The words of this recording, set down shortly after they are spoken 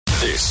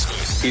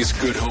This is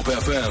Good Hope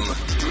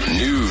FM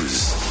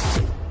News.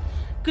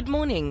 Good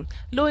morning.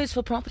 Lawyers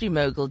for property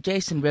mogul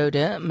Jason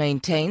Rohde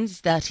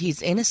maintains that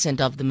he's innocent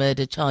of the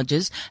murder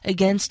charges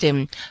against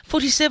him.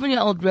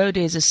 47-year-old Rohde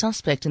is a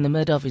suspect in the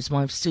murder of his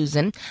wife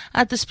Susan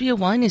at the Spear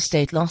Wine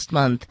Estate last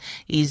month.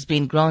 He's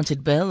been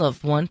granted bail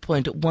of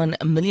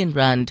 1.1 million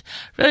rand.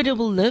 Rohde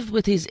will live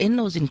with his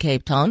in-laws in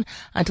Cape Town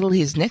until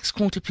his next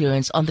court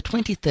appearance on the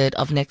 23rd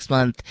of next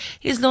month.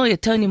 His lawyer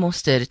Tony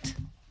Mostert.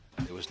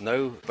 There was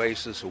no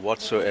basis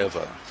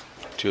whatsoever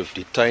to have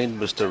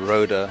detained Mr.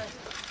 Rohde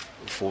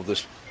for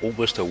this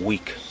almost a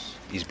week.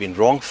 He's been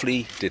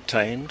wrongfully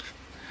detained.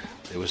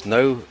 There was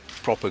no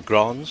proper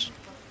grounds,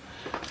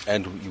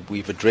 and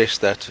we've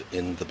addressed that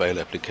in the bail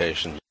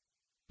application.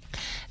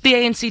 The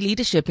ANC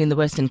leadership in the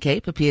Western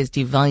Cape appears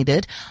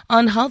divided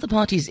on how the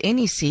party's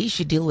NEC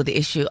should deal with the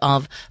issue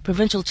of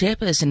provincial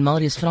chairperson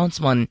Marius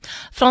Fransman.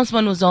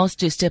 Fransman was asked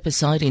to step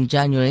aside in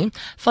January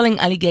following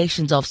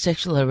allegations of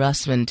sexual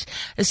harassment.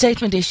 A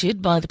statement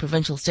issued by the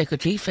provincial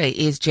secretary,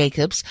 Faye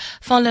Jacobs,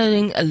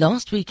 following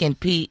last weekend's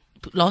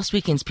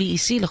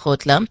PEC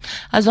Lekgotla,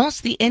 has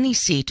asked the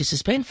NEC to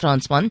suspend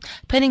Fransman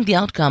pending the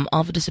outcome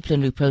of a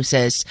disciplinary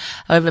process.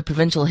 However,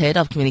 provincial head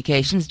of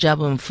communications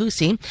Jabu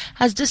Mfusi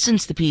has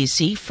distanced the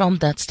PEC from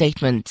that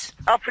statement.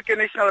 African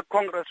National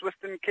Congress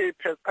Western Cape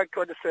has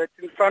actually said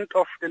in front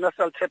of the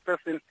national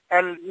chairperson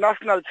and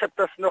national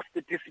chairperson of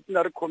the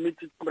disciplinary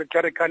committee, Comrade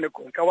Gary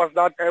Kaneko, was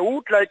that I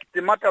would like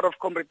the matter of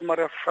Comrade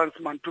Marius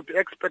Fransman to be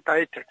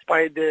expedited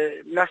by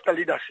the national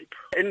leadership,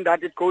 in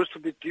that it goes to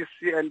the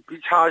DC and be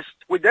charged.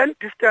 We then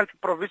distance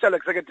provincial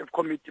executive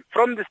committee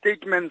from the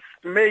statements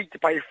made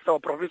by our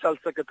provincial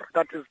secretary,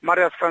 that is,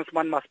 Marius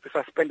Fransman must be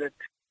suspended.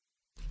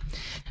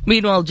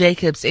 Meanwhile,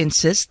 Jacobs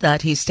insists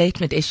that his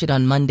statement issued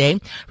on Monday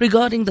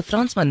regarding the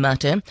Fransman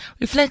matter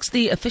reflects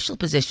the official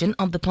position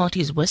of the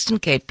party's Western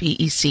Cape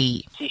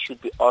PEC. She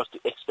should be asked to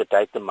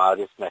expedite the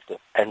Marius matter,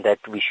 and that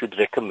we should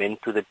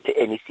recommend to the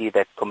NEC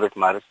that Comrade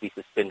Marius be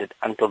suspended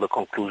until the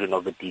conclusion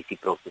of the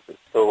DC processes.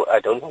 So I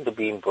don't want to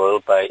be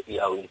embroiled by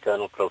our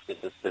internal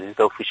processes. This is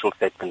the official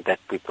statement that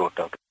we brought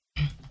out.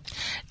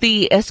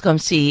 The Eskom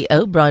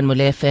CEO, Brian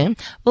Molefe,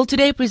 will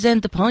today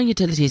present the Power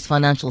Utilities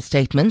financial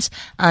statements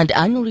and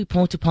annual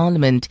report to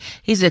Parliament.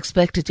 He's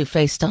expected to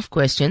face tough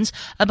questions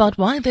about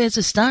why there's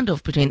a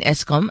standoff between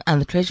Eskom and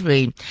the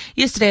Treasury.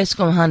 Yesterday,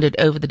 Eskom handed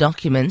over the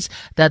documents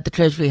that the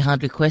Treasury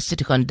had requested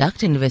to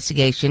conduct an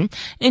investigation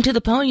into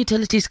the Power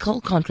Utilities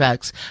coal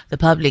contracts. The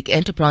Public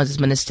Enterprises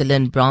Minister,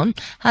 Lynn Brown,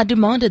 had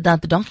demanded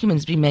that the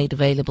documents be made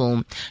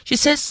available. She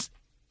says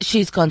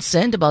she's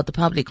concerned about the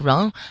public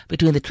row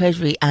between the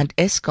Treasury and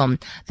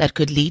Eskom that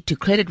could lead to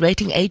credit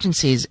rating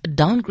agencies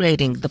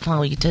downgrading the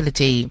power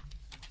utility.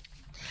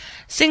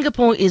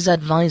 Singapore is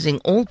advising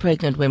all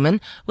pregnant women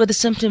with the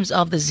symptoms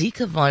of the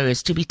Zika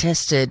virus to be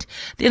tested.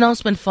 The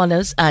announcement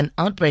follows an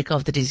outbreak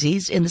of the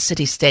disease in the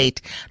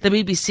city-state. The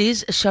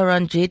BBC's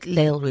Sharanjit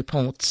Lail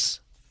reports.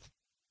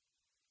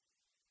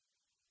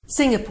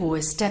 Singapore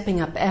is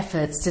stepping up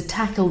efforts to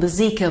tackle the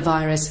Zika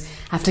virus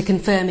after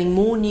confirming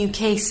more new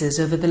cases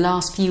over the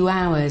last few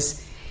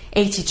hours.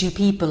 82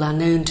 people are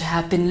known to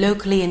have been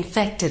locally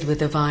infected with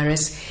the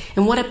virus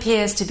in what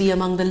appears to be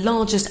among the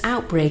largest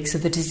outbreaks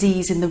of the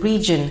disease in the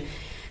region.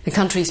 The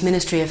country's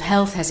Ministry of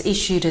Health has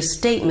issued a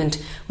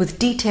statement with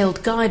detailed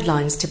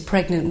guidelines to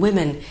pregnant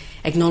women,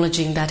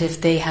 acknowledging that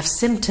if they have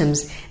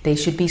symptoms, they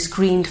should be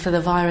screened for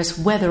the virus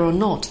whether or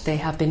not they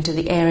have been to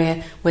the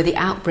area where the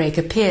outbreak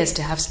appears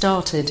to have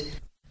started.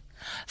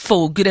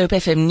 For Good Hope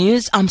FM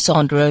News, I'm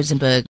Sandra Rosenberg.